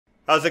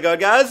How's it going,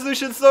 guys?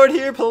 Lucian Sword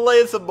here,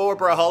 playing some more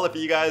Brawlhalla for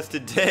you guys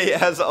today.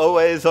 As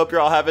always, hope you're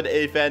all having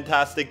a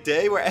fantastic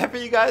day, wherever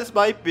you guys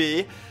might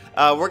be.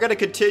 We're going to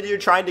continue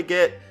trying to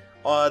get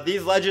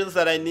these legends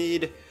that I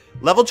need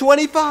level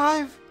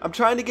 25. I'm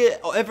trying to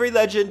get every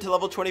legend to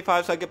level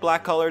 25 so I get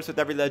black colors with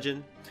every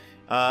legend.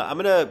 I'm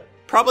going to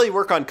probably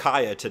work on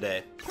Kaya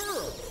today.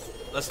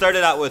 Let's start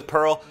it out with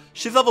Pearl.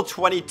 She's level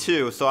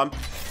 22, so I'm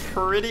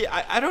pretty...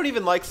 I don't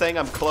even like saying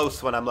I'm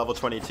close when I'm level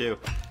 22.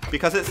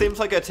 Because it seems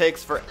like it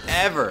takes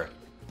forever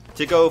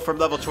to go from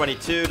level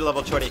 22 to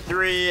level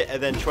 23,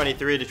 and then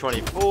 23 to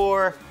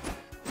 24.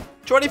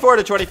 24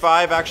 to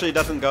 25 actually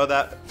doesn't go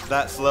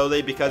that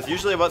slowly, because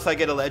usually once I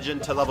get a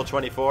legend to level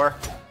 24,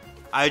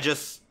 I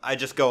just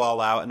go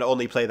all out and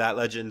only play that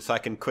legend so I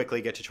can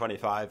quickly get to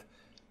 25.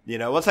 You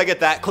know, once I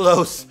get that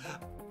close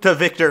to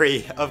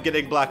victory of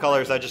getting black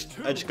colors, I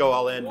just go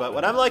all in. But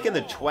when I'm like in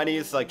the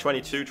 20s, like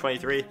 22,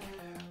 23, it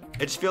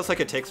just feels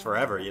like it takes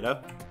forever, you know?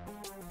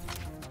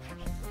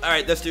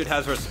 Alright, this dude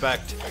has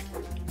respect.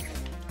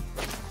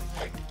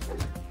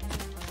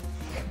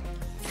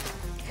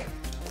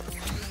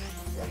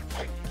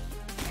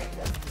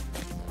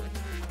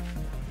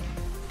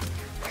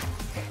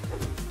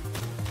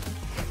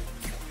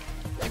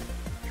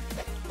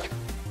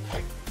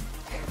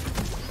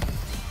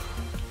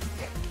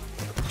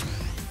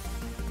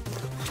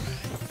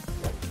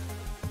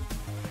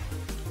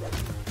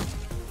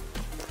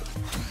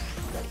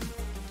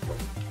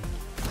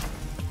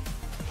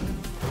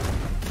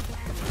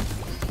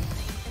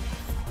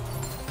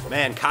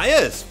 Man, Kaya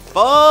is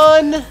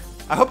fun!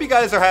 I hope you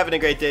guys are having a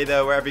great day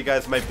though, wherever you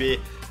guys might be.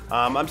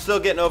 I'm still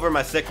getting over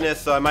my sickness,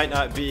 so I might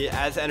not be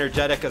as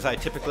energetic as I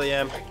typically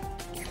am.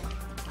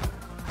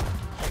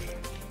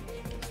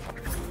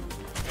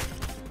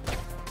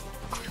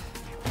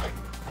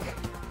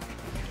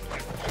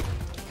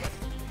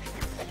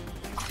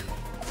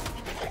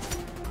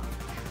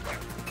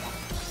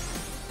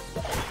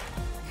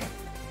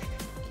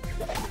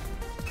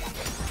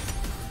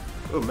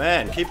 Oh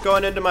man, keep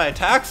going into my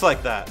attacks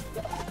like that.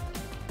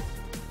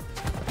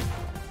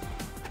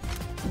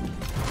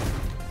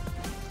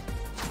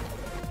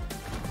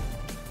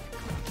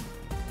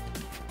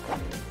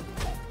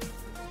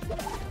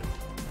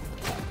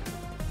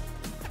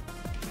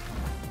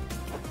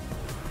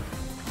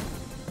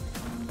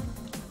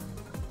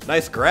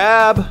 Nice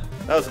grab.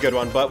 That was a good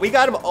one, but we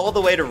got him all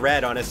the way to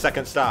red on his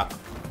second stop.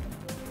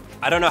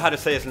 I don't know how to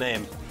say his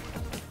name.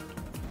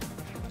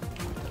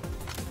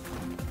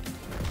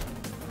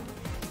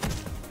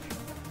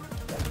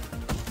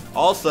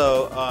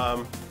 Also,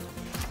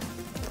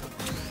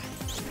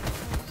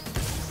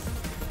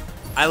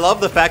 I love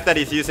the fact that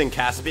he's using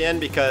Caspian,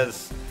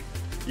 because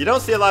you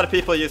don't see a lot of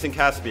people using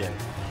Caspian.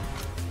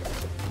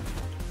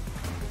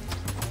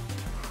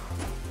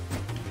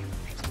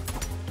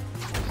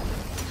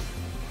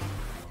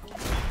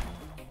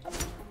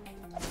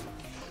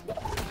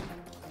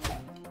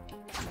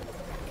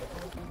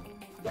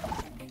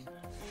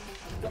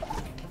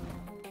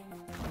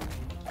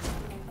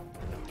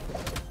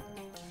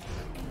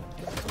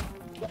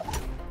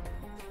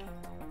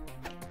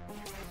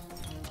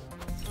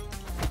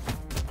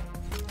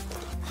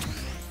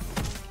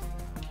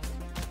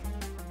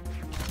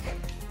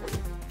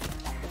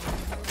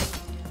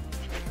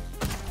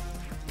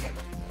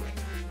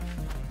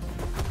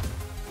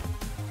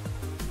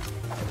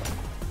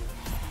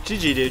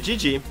 GG, dude.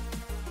 GG.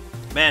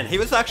 Man, he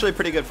was actually a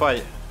pretty good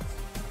fight.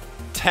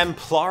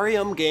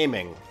 Templarium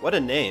Gaming. What a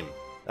name.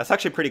 That's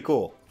actually pretty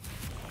cool.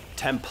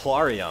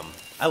 Templarium.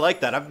 I like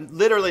that. I've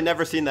literally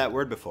never seen that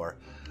word before.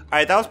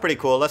 Alright, that was pretty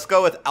cool. Let's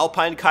go with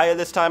Alpine Kaya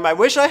this time. I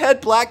wish I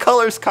had black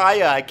colors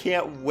Kaya. I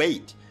can't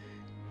wait.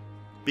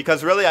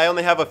 Because really, I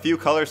only have a few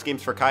color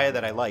schemes for Kaya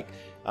that I like.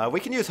 We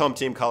can use home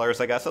team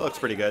colors, I guess. It looks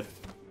pretty good.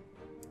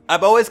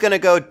 I'm always going to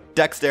go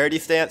dexterity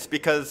stance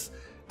because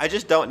I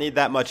just don't need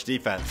that much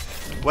defense.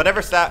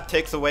 Whatever stat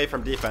takes away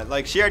from defense.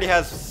 Like, she already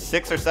has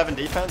 6 or 7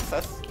 defense.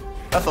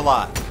 That's a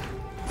lot.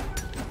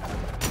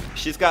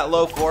 She's got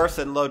low force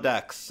and low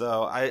dex,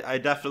 so I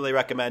definitely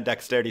recommend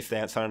dexterity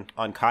stance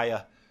on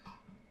Kaya.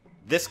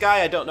 This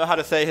guy, I don't know how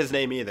to say his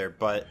name either,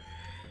 but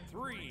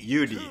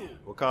Yeti.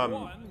 We'll call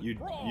him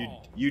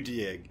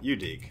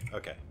Udig.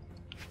 Okay.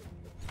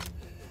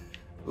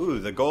 Ooh,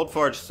 the gold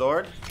forged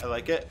sword. I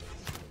like it.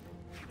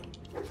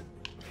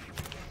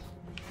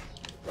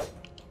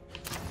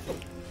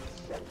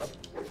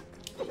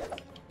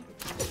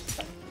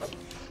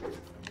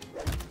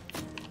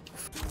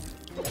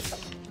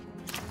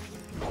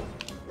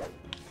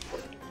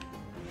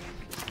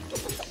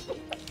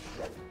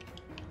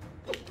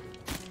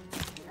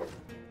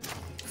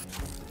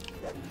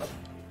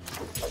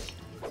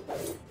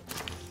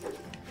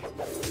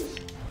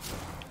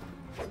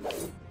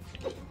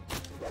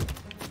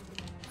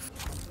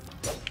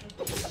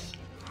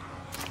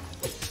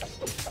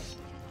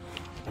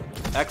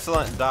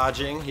 Excellent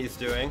dodging he's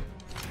doing.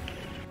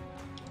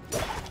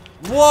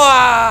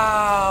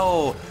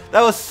 Wow!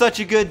 That was such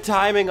a good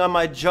timing on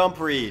my jump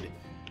read.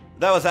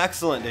 That was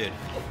excellent, dude.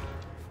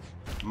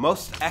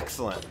 Most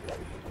excellent.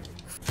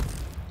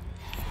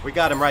 We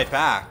got him right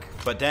back.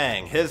 But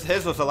dang,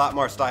 his was a lot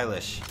more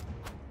stylish.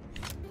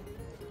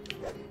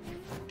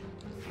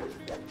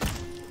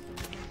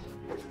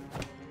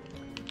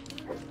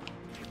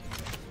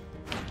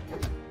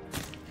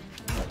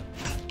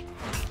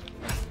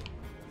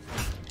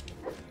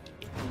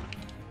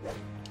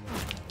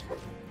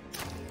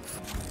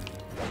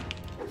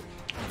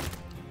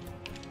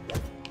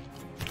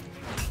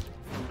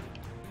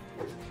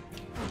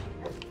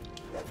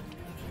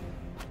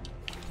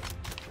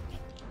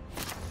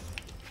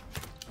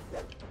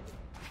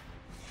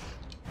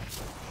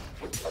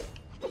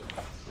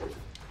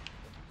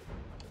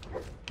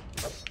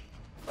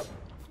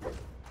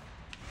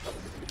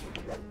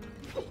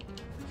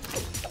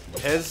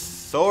 His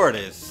sword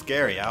is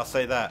scary, I'll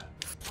say that.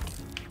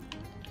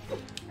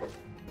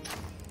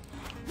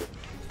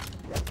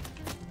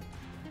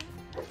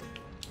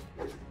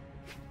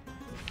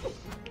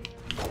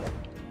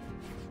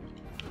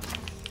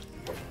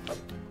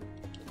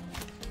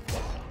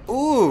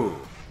 Ooh,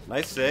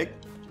 nice sig.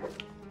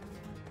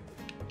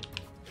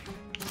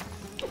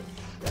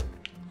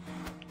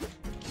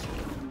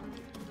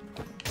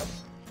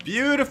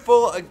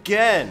 Beautiful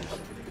again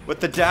with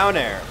the down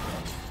air.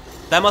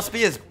 That must be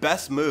his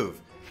best move.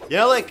 You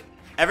know, like,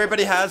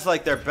 everybody has,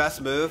 like, their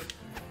best move.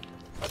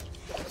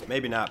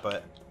 Maybe not,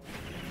 but...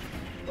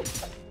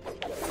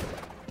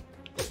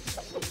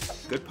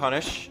 Good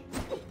punish.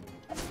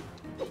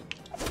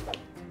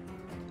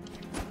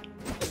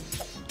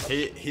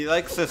 He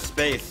likes the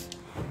space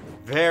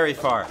very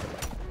far.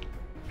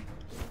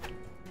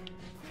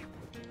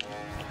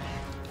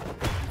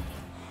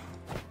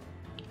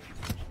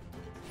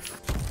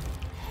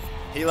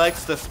 He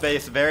likes the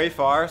space very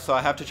far, so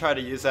I have to try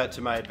to use that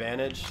to my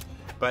advantage.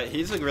 But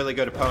he's a really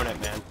good opponent,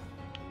 man.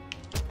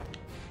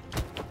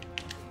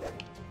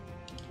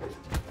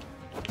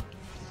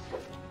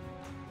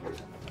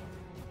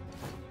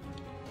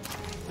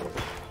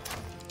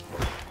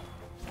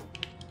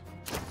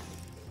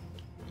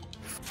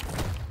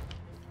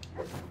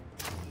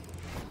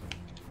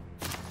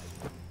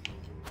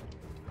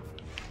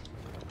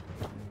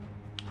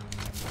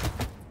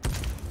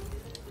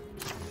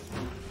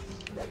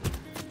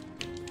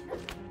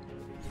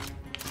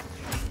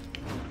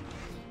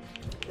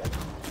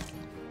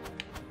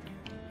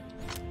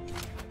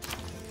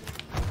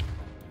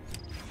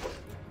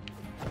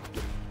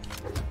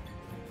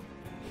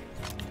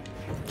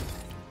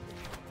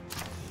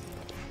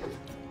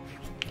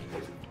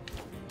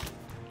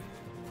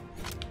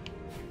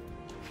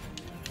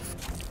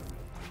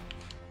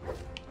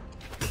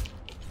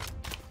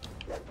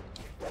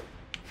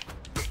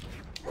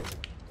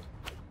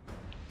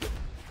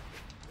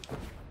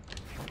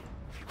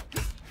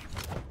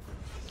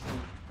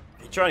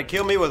 Trying to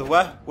kill me with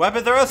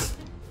weapon throws?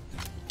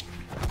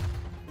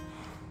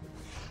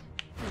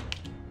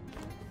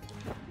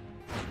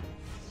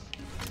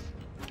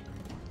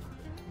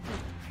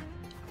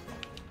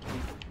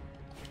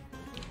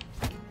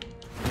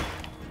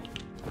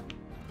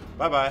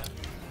 Bye-bye.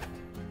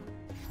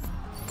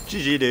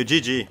 GG, dude.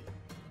 GG.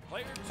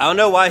 I don't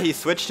know why he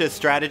switched his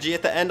strategy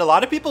at the end. A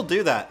lot of people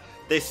do that.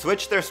 They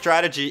switch their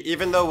strategy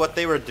even though what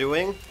they were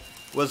doing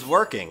was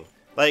working.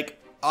 Like,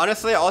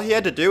 honestly, all he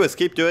had to do was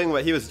keep doing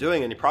what he was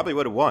doing and he probably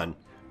would have won.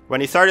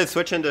 When he started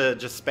switching to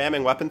just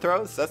spamming weapon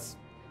throws, that's...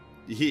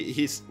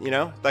 He's, you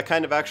know, that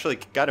kind of actually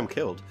got him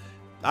killed.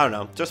 I don't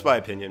know, just my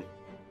opinion.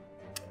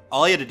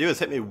 All he had to do is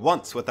hit me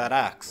once with that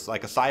axe.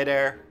 Like a side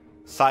air,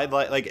 side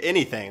light, like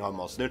anything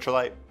almost. Neutral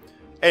light.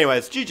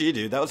 Anyways, GG,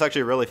 dude. That was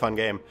actually a really fun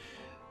game.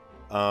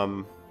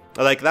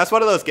 Like, that's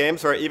one of those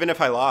games where even if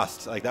I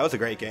lost, like, that was a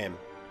great game.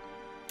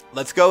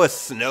 Let's go with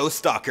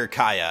Snowstalker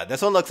Kaya.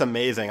 This one looks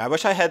amazing. I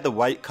wish I had the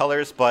white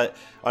colors, but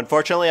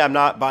unfortunately I'm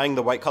not buying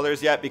the white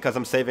colors yet because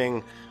I'm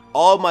saving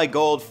all my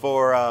gold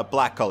for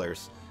black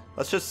colors.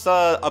 Let's just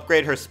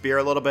upgrade her spear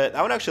a little bit.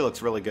 That one actually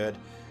looks really good.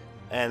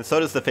 And so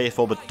does the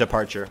Faithful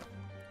Departure.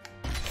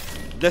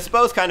 This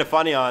bow's kind of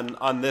funny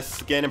on this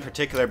skin in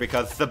particular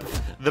because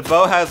the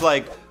bow has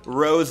like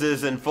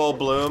roses in full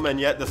bloom and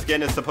yet the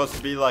skin is supposed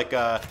to be like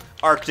a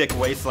Arctic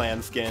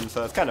wasteland skin,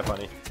 so it's kind of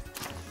funny.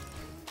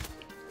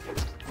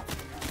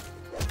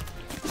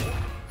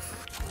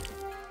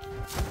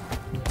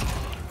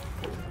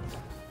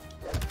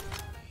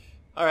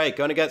 Alright,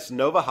 going against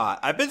Nova Hot.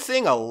 I've been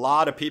seeing a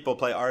lot of people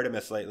play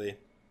Artemis lately.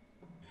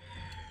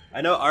 I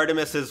know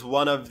Artemis is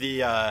one of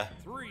the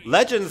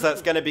legends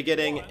that's going to be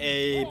getting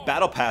a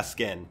Battle Pass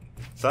skin.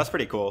 So that's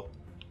pretty cool.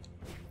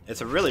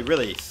 It's a really,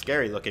 really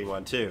scary looking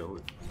one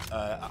too.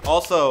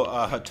 Also,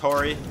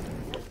 Hattori.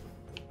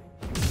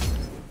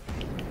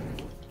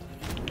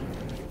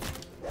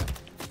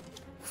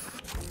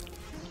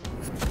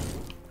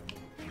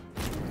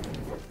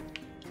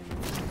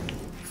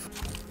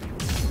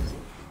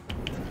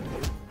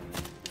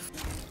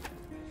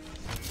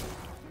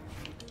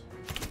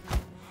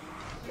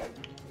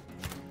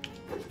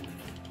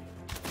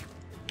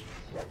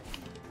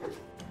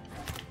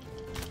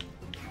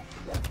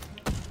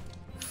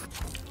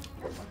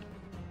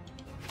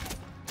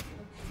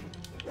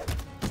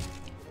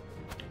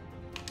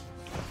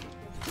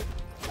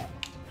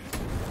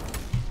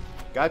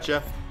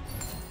 Gotcha.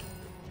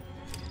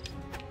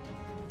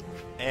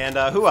 And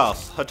who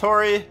else?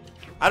 Hattori.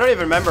 I don't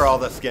even remember all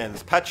the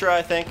skins. Petra,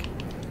 I think.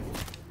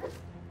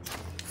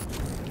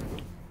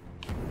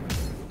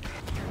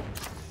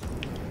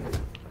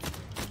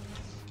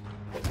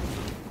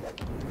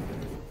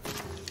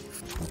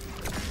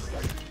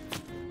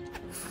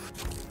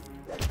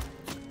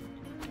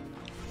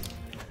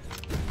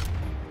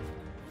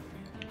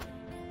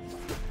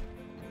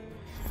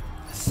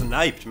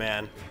 Sniped,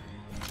 man.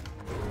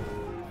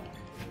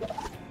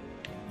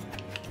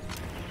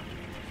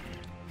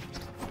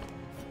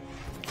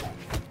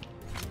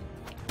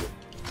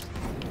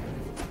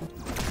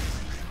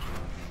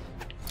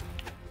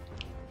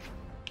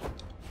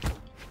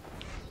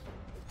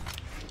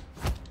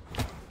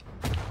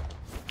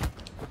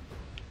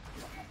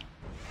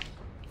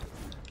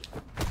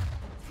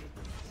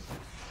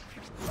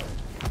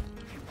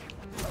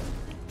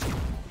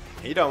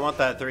 He don't want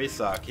that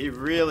 3-suck. He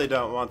really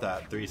don't want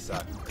that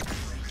 3-suck.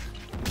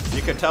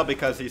 You can tell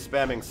because he's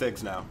spamming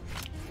SIGs now.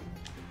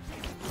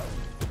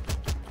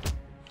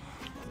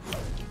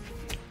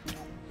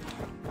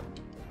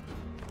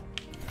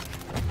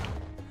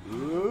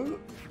 Ooh.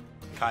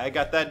 Kaya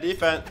got that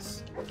defense.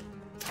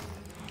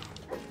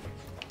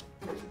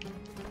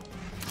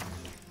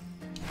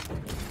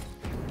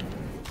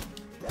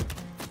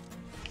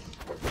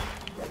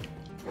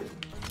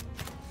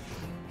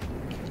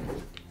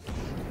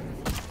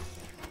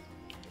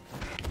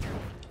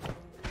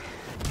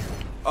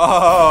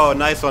 Oh,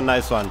 nice one,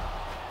 nice one.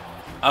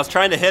 I was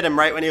trying to hit him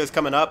right when he was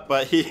coming up,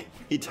 but he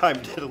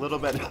timed it a little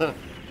bit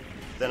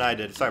than I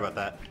did. Sorry about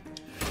that.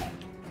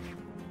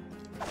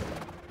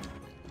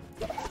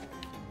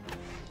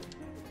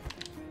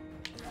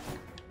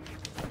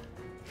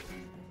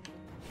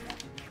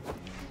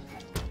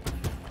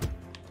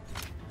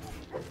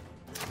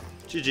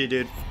 GG,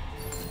 dude.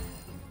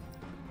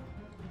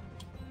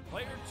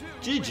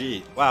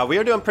 GG. Wow, we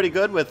are doing pretty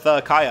good with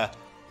Kaya.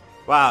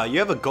 Wow, you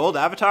have a gold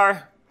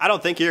avatar? I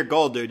don't think you're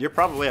gold, dude. You're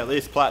probably at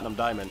least platinum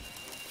diamond.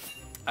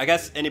 I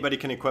guess anybody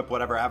can equip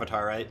whatever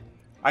avatar, right?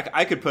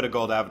 I could put a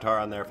gold avatar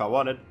on there if I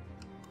wanted.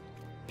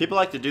 People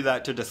like to do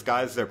that to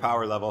disguise their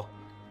power level.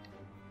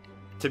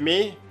 To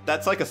me,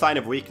 that's like a sign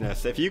of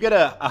weakness. If you get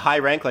a high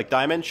rank like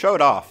diamond, show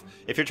it off.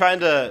 If you're trying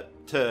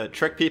to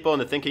trick people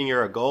into thinking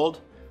you're a gold,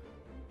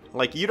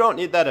 like, you don't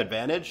need that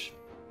advantage.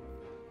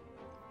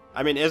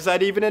 I mean, is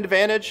that even an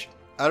advantage?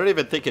 I don't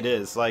even think it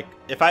is. Like,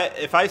 if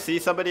I see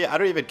somebody, I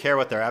don't even care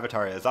what their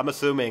avatar is. I'm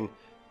assuming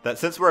that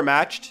since we're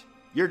matched,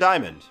 you're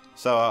diamond.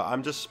 So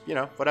I'm just, you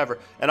know, whatever.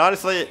 And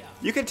honestly,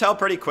 you can tell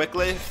pretty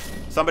quickly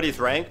somebody's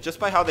rank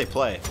just by how they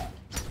play.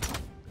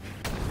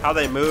 How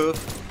they move,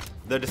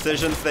 the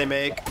decisions they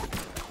make,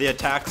 the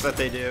attacks that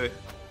they do.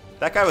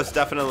 That guy was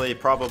definitely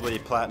probably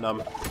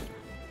platinum.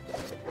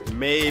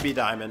 Maybe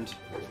diamond.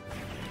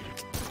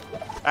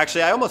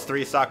 Actually, I almost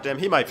 3-socked him.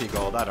 He might be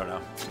gold. I don't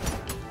know.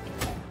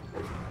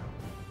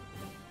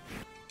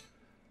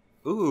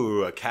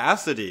 Ooh, a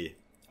Cassidy.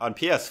 On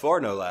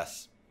PS4, no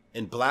less.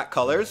 In black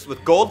colors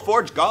with gold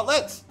forged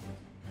gauntlets.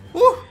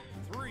 Woo!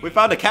 We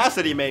found a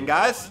Cassidy main,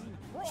 guys.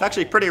 It's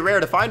actually pretty rare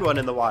to find one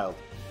in the wild.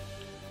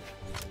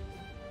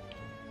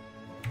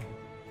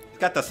 It's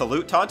got the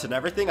salute taunt and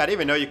everything. I didn't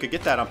even know you could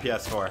get that on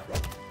PS4.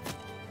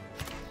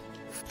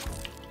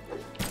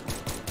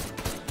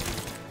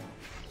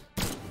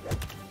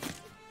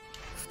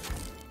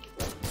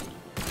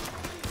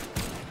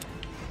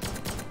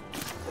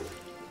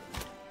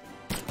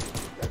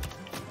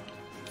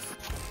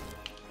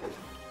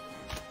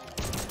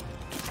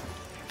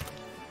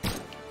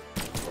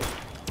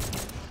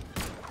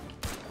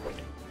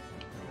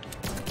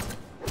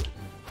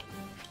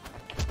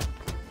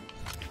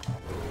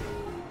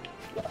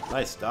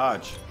 Nice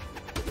dodge.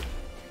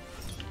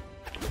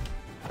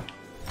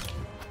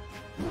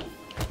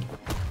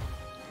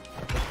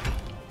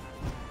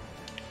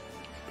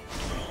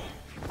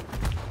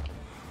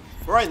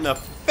 Right in the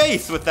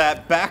face with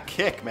that back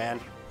kick,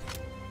 man.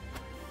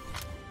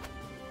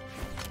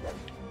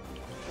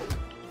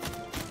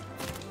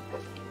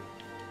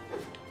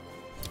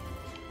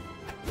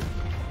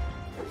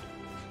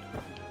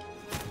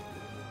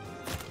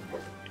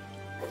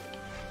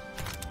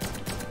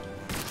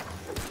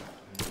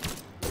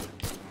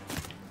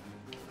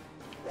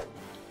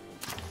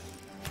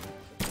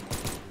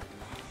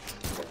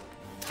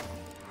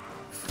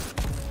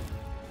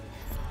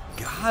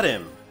 Got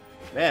him.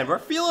 Man, we're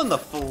feeling the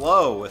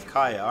flow with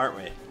Kaya, aren't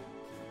we?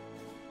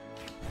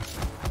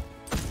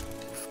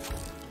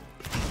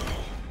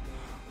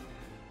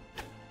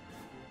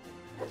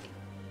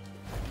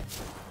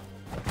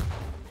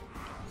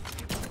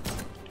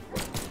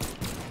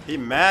 He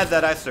mad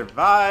that I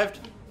survived.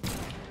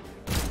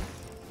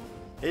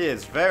 He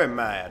is very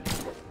mad.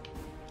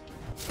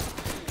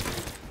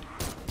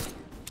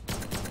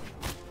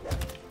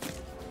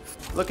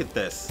 Look at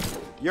this.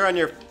 You're on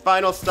your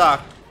final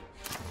stock.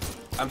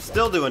 I'm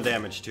still doing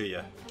damage to you.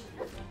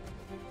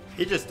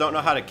 He just don't know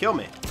how to kill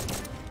me.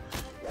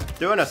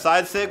 Doing a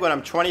side sig when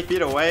I'm 20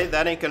 feet away,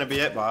 that ain't gonna be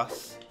it,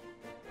 boss.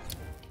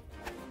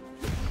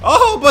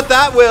 Oh, but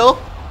that will!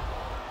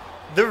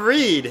 The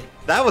read!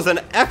 That was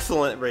an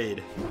excellent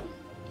read.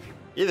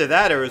 Either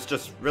that or it was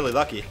just really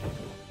lucky.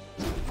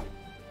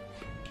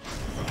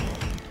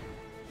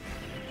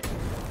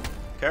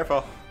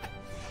 Careful.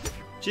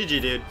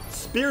 GG, dude.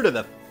 Spear to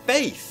the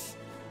face.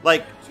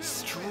 Like,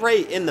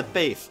 straight in the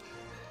face.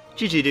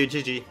 GG, dude.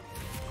 GG.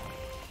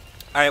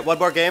 Alright, one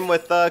more game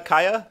with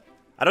Kaya.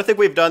 I don't think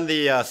we've done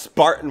the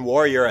Spartan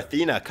Warrior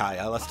Athena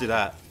Kaya. Let's do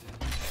that.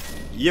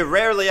 You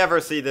rarely ever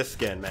see this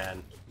skin,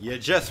 man. You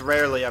just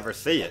rarely ever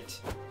see it.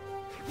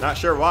 Not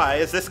sure why.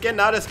 Is this skin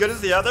not as good as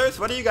the others?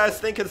 What do you guys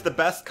think is the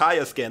best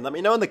Kaya skin? Let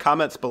me know in the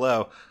comments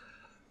below.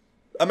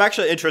 I'm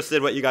actually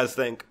interested what you guys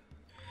think.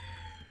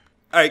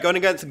 Alright, going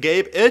against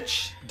Gabe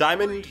Itch,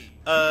 Diamond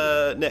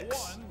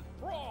Nix.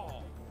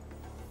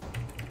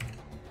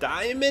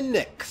 Diamond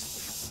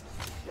Nix.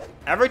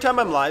 Every time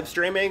I'm live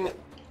streaming,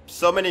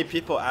 so many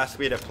people ask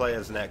me to play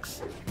as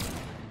Nix.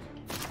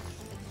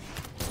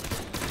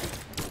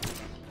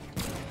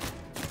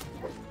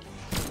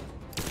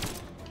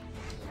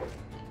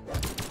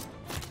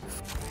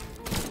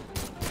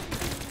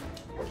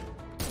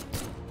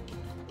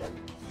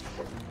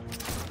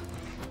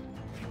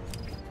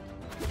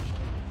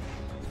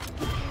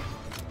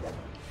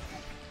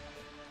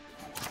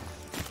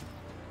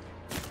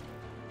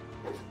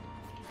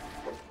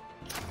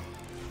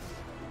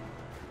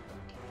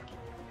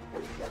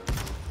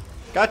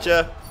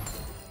 Gotcha.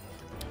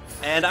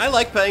 And I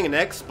like playing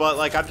Nyx, but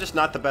like I'm just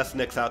not the best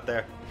Nyx out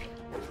there.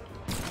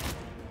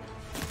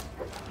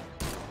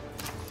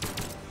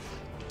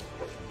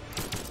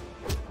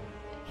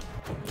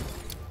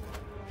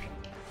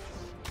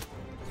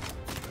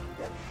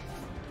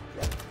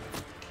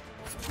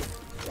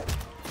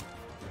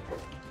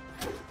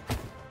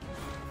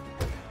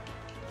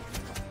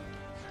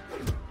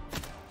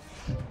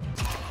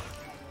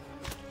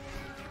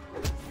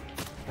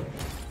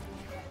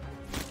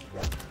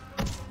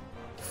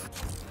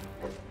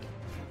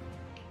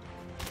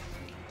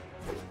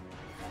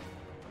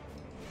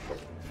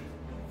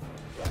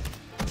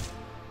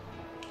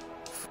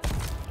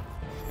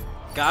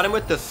 Got him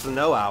with the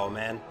Snow Owl,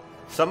 man.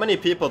 So many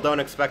people don't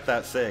expect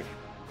that sig.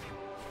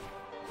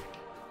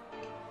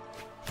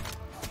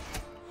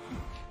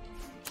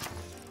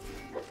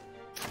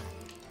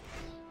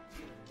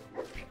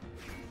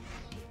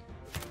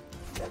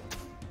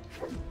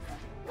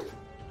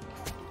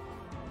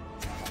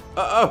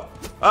 Uh-oh!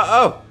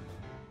 Uh-oh!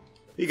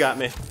 He got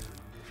me.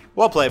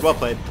 Well played, well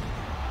played.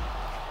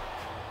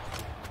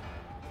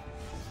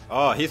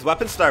 Oh, he's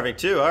weapon starving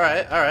too.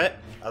 Alright, alright.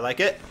 I like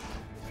it.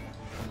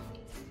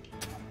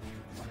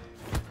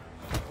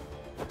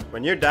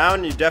 When you're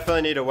down, you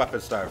definitely need a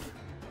weapon starve.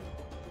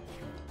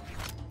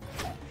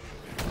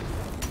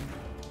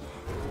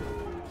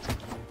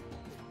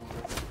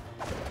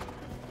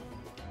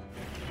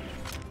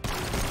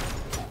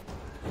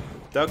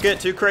 Don't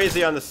get too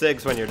crazy on the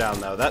SIGs when you're down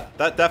though.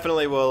 That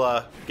definitely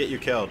will get you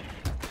killed.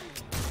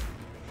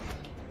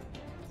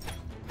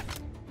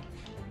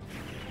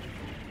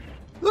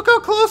 Look how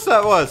close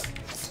that was!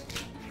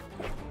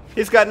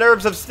 He's got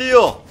nerves of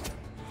steel!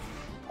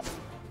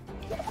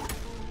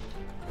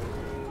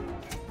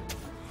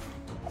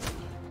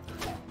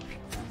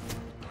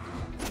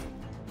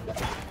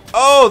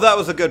 Oh, that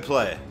was a good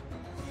play.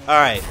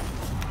 Alright.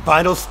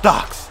 Final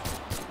stocks.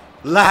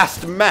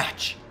 Last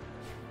match.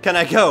 Can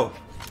I go?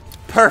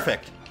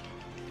 Perfect.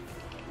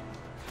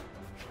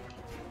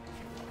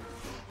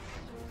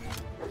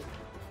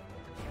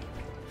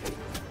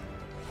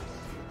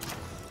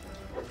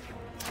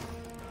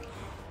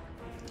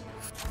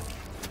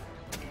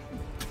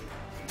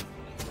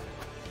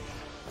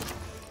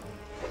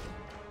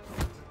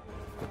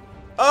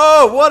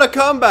 Oh, what a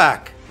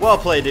comeback. Well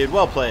played, dude.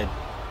 Well played.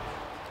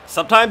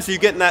 Sometimes you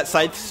get in that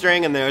scythe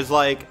string and there's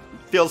like,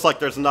 feels like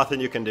there's nothing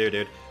you can do,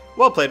 dude.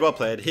 Well played, well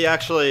played. He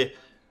actually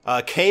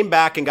came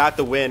back and got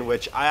the win,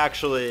 which I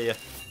actually,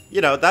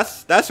 you know,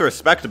 that's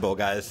respectable,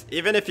 guys.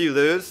 Even if you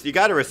lose, you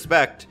gotta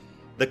respect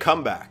the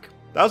comeback.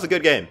 That was a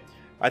good game.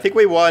 I think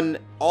we won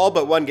all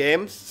but one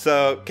game,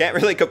 so can't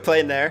really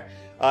complain there.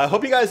 I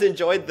hope you guys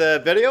enjoyed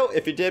the video.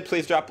 If you did,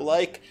 please drop a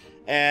like.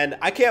 And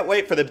I can't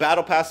wait for the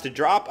Battle Pass to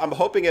drop. I'm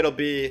hoping it'll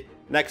be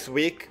next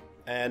week.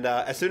 And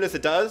as soon as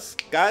it does,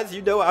 guys,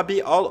 you know I'll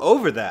be all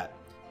over that.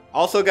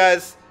 Also,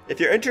 guys, if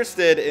you're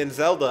interested in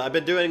Zelda, I've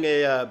been doing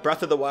a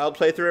Breath of the Wild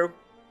playthrough.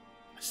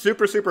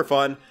 Super, super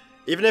fun.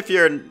 Even if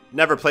you're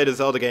never played a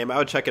Zelda game, I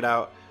would check it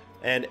out.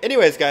 And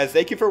anyways, guys,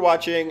 thank you for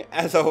watching.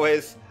 As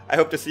always, I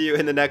hope to see you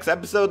in the next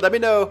episode. Let me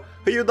know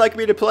who you'd like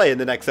me to play in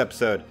the next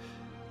episode.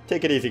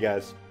 Take it easy,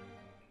 guys.